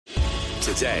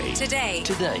Today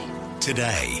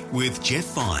with Jeff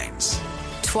Vines.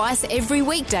 Twice every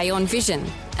weekday on Vision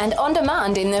and on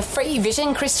demand in the free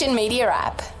Vision Christian Media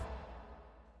app.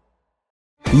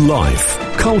 Life,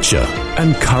 culture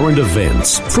and current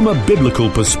events from a biblical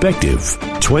perspective.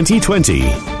 2020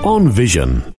 on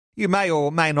Vision. You may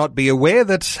or may not be aware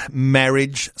that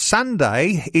Marriage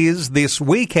Sunday is this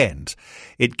weekend.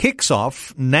 It kicks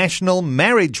off National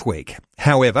Marriage Week.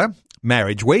 However,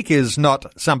 Marriage Week is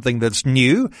not something that's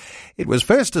new. It was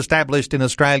first established in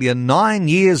Australia 9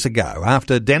 years ago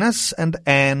after Dennis and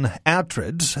Anne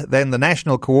Outred, then the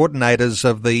national coordinators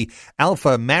of the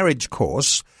Alpha Marriage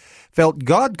Course, felt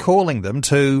God calling them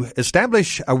to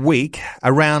establish a week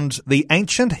around the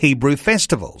ancient Hebrew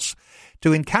festivals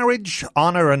to encourage,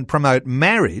 honour and promote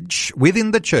marriage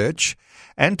within the church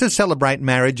and to celebrate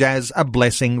marriage as a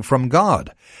blessing from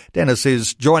God. Dennis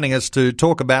is joining us to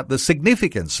talk about the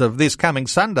significance of this coming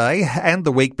Sunday and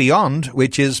the week beyond,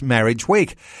 which is Marriage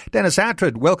Week. Dennis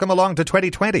Outred, welcome along to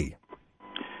 2020.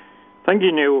 Thank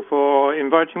you, Neil, for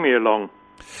inviting me along.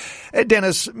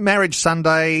 Dennis, Marriage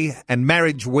Sunday and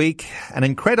Marriage Week, an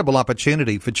incredible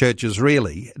opportunity for churches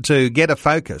really to get a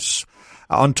focus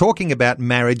on talking about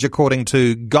marriage according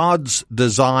to God's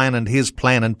design and His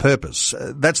plan and purpose.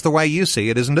 That's the way you see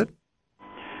it, isn't it?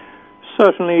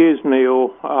 Certainly is,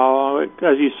 Neil.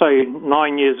 As you say,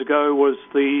 9 years ago was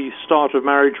the start of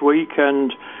Marriage Week,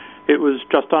 and it was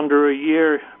just under a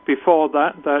year before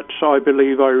that I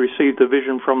believe I received the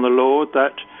vision from the Lord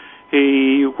that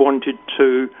He wanted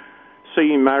to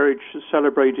see marriage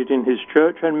celebrated in His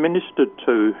church and ministered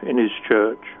to in His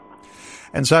church.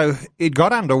 And so it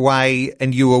got underway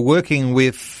and you were working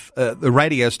with the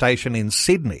radio station in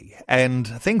Sydney and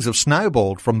things have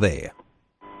snowballed from there.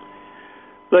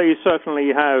 They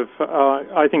certainly have.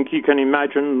 I think you can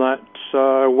imagine that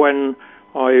when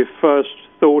I first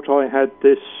thought I had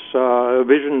this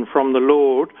vision from the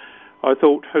Lord, I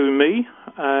thought, who, me?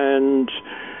 And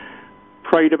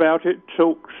prayed about it,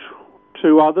 talked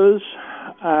to others,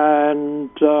 and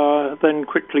then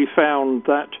quickly found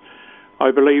that I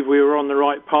believe we were on the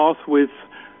right path with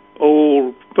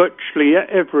virtually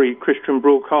every Christian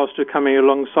broadcaster coming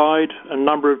alongside, a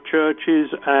number of churches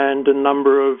and a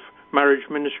number of marriage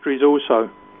ministries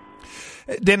also.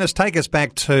 Dennis, take us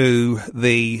back to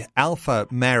the Alpha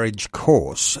Marriage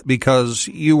Course, because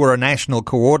you were a national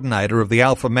coordinator of the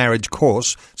Alpha Marriage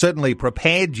Course, certainly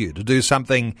prepared you to do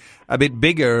something a bit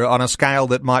bigger on a scale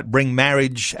that might bring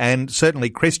marriage and certainly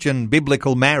Christian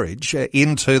biblical marriage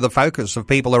into the focus of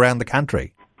people around the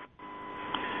country.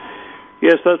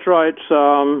 Yes, that's right.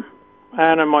 Anne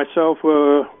and myself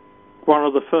were one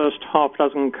of the first half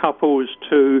dozen couples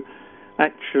to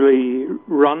actually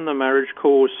run the marriage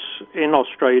course in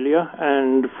Australia,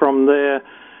 and from there,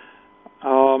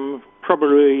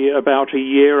 probably about a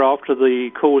year after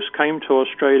the course came to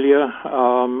Australia,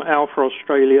 Alpha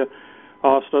Australia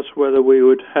asked us whether we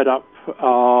would head up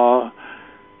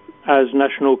as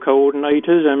national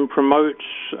coordinators and promote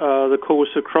the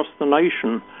course across the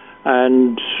nation,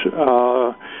 and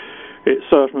it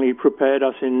certainly prepared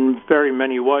us in very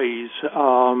many ways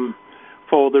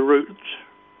for the route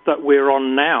that we're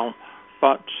on now.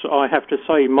 But I have to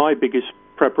say my biggest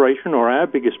preparation, or our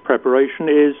biggest preparation,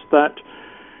 is that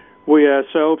we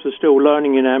ourselves are still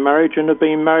learning in our marriage and have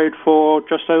been married for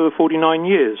just over 49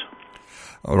 years.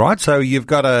 All right, so you've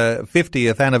got a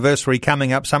 50th anniversary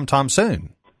coming up sometime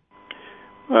soon.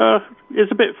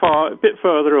 It's a bit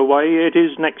further away. It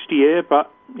is next year,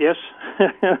 but yes,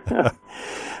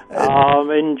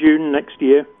 in June next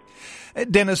year.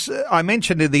 Dennis, I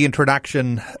mentioned in the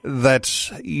introduction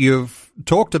that you've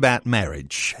talked about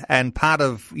marriage, and part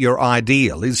of your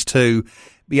ideal is to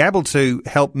be able to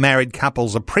help married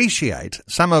couples appreciate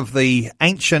some of the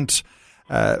ancient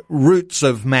roots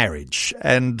of marriage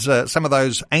and some of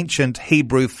those ancient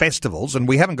Hebrew festivals. And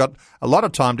we haven't got a lot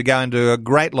of time to go into a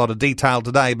great lot of detail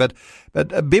today, but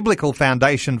a biblical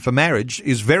foundation for marriage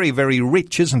is very, very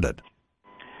rich, isn't it?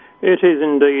 It is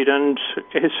indeed, and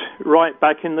it's right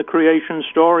back in the creation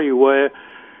story where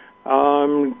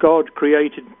God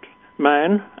created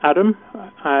man, Adam,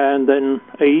 and then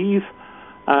Eve,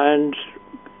 and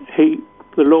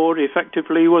the Lord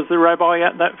effectively was the rabbi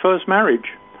at that first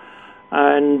marriage.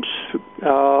 And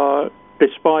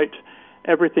despite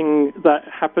everything that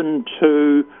happened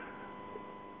to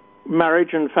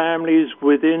marriage and families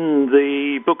within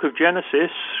the book of Genesis,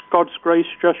 God's grace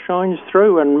just shines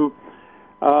through and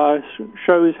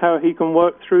shows how He can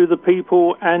work through the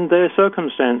people and their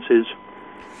circumstances.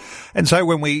 And so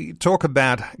when we talk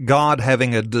about God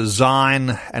having a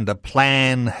design and a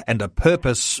plan and a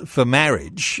purpose for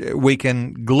marriage, we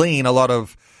can glean a lot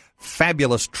of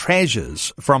fabulous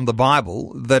treasures from the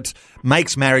Bible that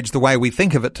makes marriage the way we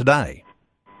think of it today.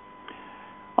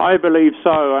 I believe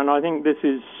so, and I think this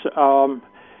is...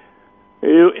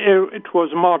 It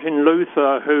was Martin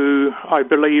Luther who, I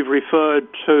believe, referred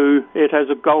to it as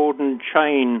a golden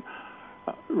chain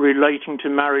relating to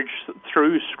marriage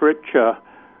through Scripture,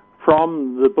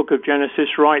 from the book of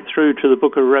Genesis right through to the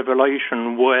book of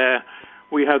Revelation, where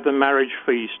we have the marriage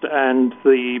feast and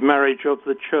the marriage of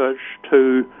the church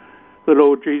to the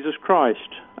Lord Jesus Christ.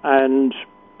 And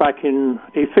back in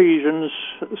Ephesians,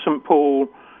 St. Paul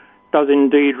does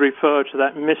indeed refer to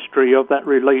that mystery of that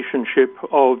relationship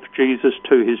of Jesus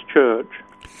to his church.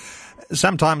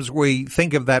 Sometimes we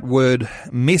think of that word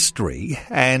mystery,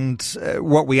 and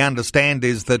what we understand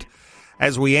is that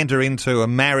as we enter into a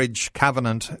marriage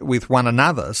covenant with one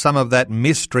another, some of that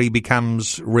mystery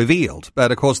becomes revealed.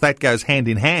 But of course that goes hand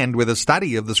in hand with a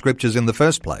study of the Scriptures in the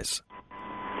first place.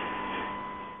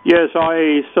 Yes,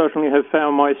 I certainly have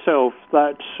found myself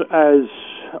that as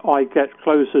I get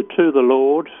closer to the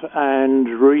Lord and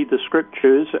read the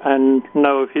Scriptures and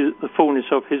know of the fullness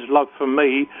of his love for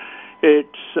me, it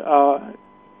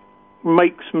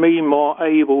makes me more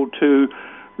able to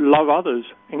love others,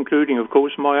 including, of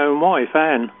course, my own wife,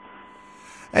 Anne.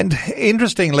 And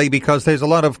interestingly, because there's a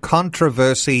lot of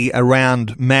controversy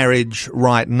around marriage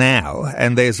right now,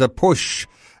 and there's a push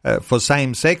for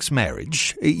same-sex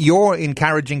marriage, you're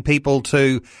encouraging people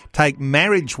to take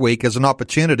Marriage Week as an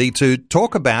opportunity to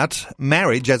talk about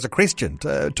marriage as a Christian,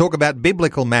 to talk about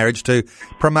biblical marriage, to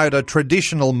promote a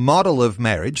traditional model of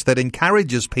marriage that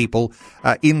encourages people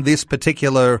in this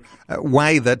particular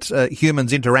way that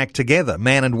humans interact together,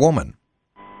 man and woman.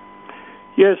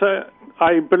 Yes,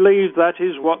 I believe that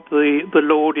is what the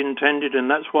Lord intended, and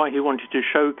that's why he wanted to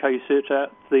showcase it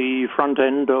at the front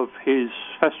end of his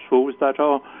festivals that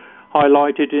are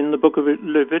highlighted in the book of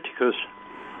Leviticus.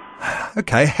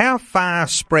 Okay, how far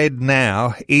spread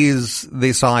now is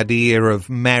this idea of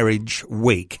Marriage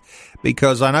Week?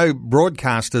 Because I know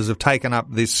broadcasters have taken up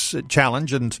this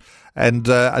challenge and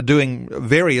are doing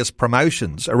various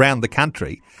promotions around the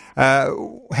country.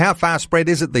 How far spread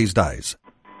is it these days?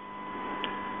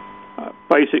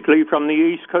 Basically from the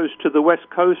east coast to the west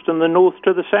coast and the north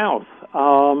to the south.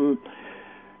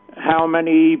 How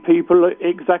many people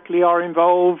exactly are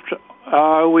involved,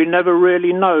 we never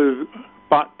really know,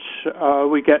 but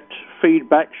we get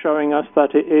feedback showing us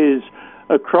that it is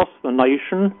across the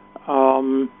nation.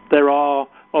 There are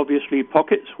obviously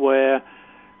pockets where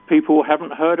people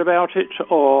haven't heard about it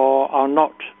or are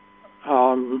not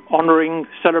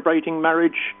celebrating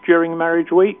marriage during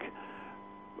Marriage Week.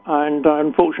 And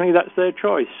unfortunately, that's their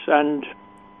choice. And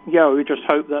yeah, we just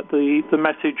hope that the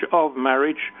message of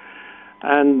marriage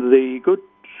and the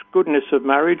goodness of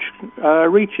marriage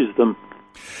reaches them.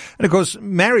 And of course,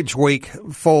 Marriage Week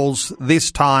falls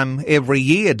this time every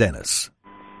year, Dennis.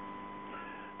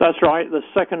 That's right. The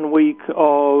second week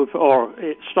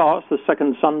it starts the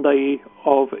second Sunday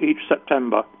of each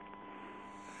September.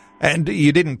 And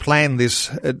you didn't plan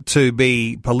this to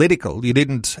be political. You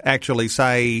didn't actually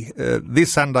say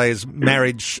this Sunday is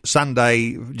Marriage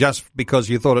Sunday just because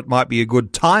you thought it might be a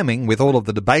good timing with all of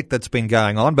the debate that's been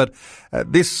going on. But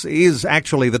this is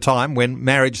actually the time when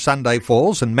Marriage Sunday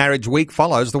falls and Marriage Week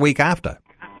follows the week after.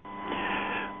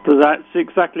 That's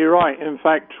exactly right. In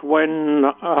fact, when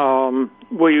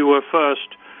we were first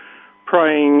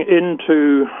praying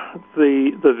into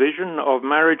the vision of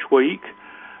Marriage Week,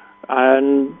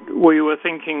 and we were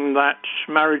thinking that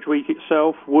Marriage Week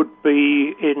itself would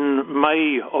be in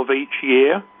May of each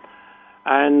year,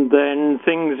 and then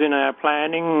things in our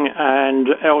planning and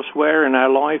elsewhere in our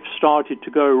life started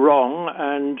to go wrong,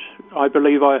 and I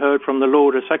believe I heard from the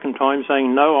Lord a second time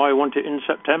saying, no, I want it in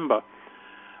September.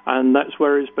 And that's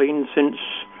where it's been since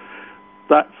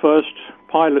that first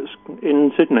pilot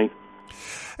in Sydney.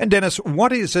 And Dennis,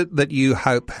 what is it that you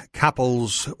hope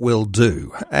couples will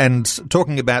do? And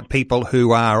talking about people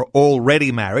who are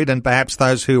already married and perhaps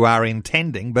those who are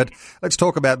intending, but let's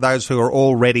talk about those who are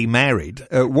already married.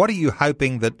 What are you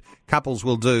hoping that couples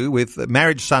will do with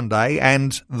Marriage Sunday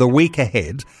and the week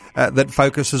ahead that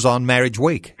focuses on Marriage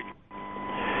Week?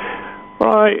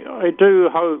 Well, I do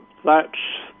hope that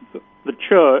the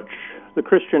church, the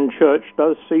Christian church,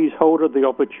 does seize hold of the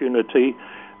opportunity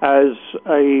as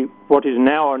what is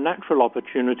now a natural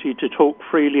opportunity to talk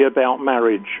freely about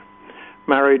marriage.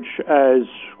 Marriage as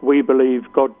we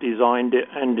believe God designed it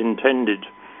and intended.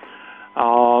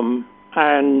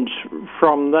 And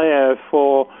from there,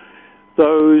 for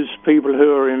those people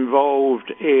who are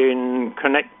involved in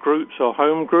connect groups or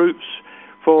home groups,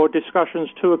 for discussions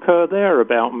to occur there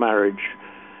about marriage.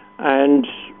 And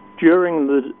during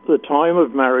the time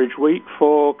of Marriage Week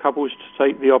for couples to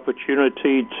take the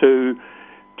opportunity to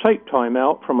take time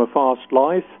out from a fast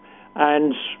life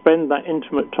and spend that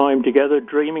intimate time together,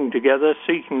 dreaming together,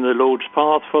 seeking the Lord's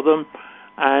path for them,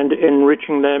 and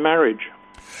enriching their marriage.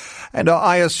 And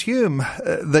I assume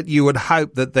that you would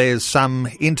hope that there's some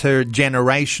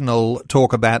intergenerational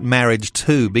talk about marriage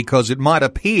too, because it might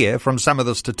appear from some of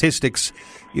the statistics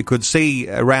you could see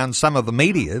around some of the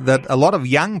media that a lot of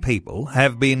young people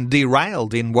have been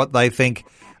derailed in what they think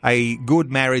a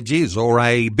good marriage is or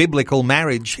a biblical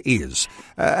marriage is.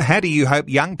 How do you hope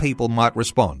young people might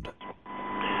respond?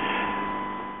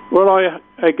 Well,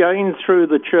 again, through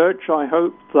the church, I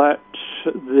hope that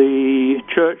the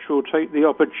church will take the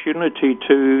opportunity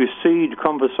to seed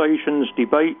conversations,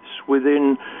 debates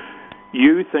within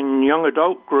youth and young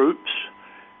adult groups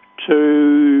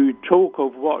to talk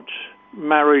of what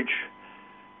marriage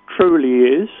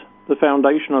truly is, the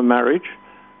foundation of marriage.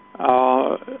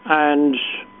 And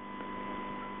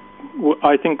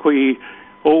I think we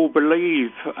all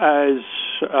believe, as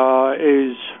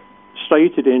is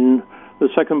stated in the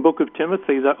second book of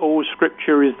Timothy, that all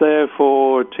Scripture is there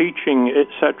for teaching,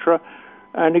 etc.,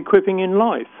 and equipping in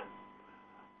life.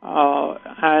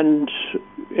 And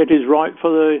it is right for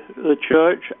the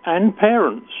church and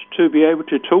parents to be able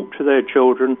to talk to their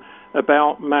children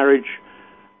about marriage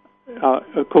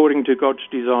according to God's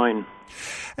design.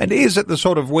 And is it the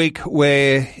sort of week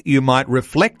where you might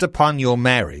reflect upon your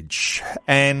marriage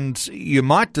and you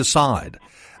might decide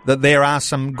that there are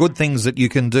some good things that you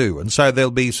can do, and so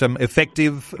there'll be some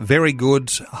effective, very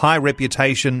good, high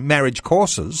reputation marriage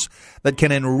courses that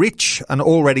can enrich an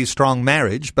already strong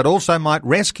marriage, but also might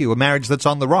rescue a marriage that's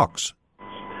on the rocks?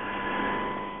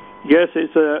 Yes,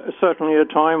 it's certainly a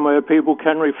time where people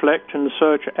can reflect and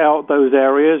search out those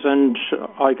areas, and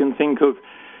I can think of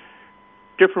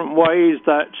different ways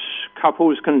that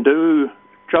couples can do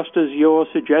just as you're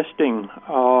suggesting,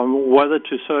 whether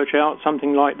to search out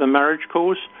something like the marriage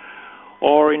course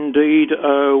or indeed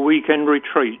a weekend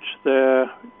retreat. There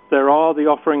are the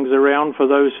offerings around for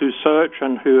those who search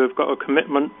and who have got a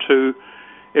commitment to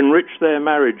enrich their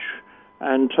marriage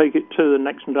and take it to the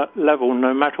next level,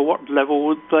 no matter what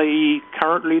level they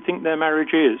currently think their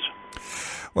marriage is.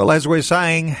 Well, as we're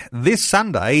saying, this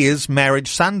Sunday is Marriage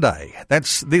Sunday.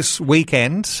 That's this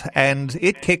weekend, and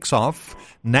it kicks off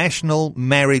National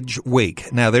Marriage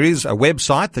Week. Now, there is a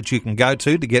website that you can go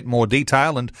to get more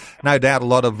detail and no doubt a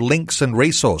lot of links and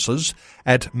resources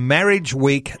at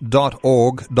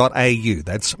marriageweek.org.au.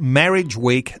 That's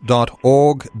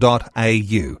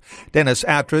marriageweek.org.au. Dennis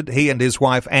Outred, he and his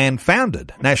wife Anne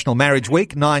founded National Marriage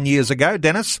Week 9 years ago.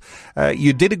 Dennis,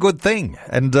 you did a good thing,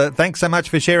 and thanks so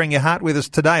much for sharing your heart with us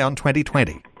today on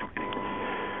 2020.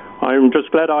 I'm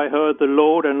just glad I heard the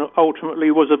Lord and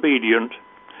ultimately was obedient.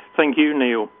 Thank you,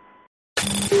 Neil.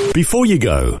 Before you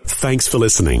go, thanks for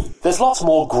listening. There's lots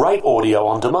more great audio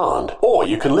on demand, or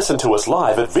you can listen to us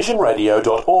live at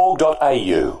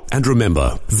visionradio.org.au. And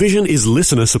remember, Vision is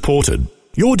listener supported.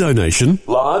 Your donation,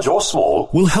 large or small,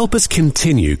 will help us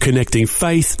continue connecting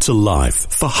faith to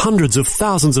life for hundreds of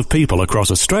thousands of people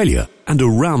across Australia and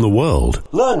around the world.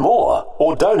 Learn more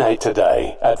or donate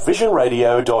today at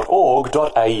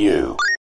visionradio.org.au.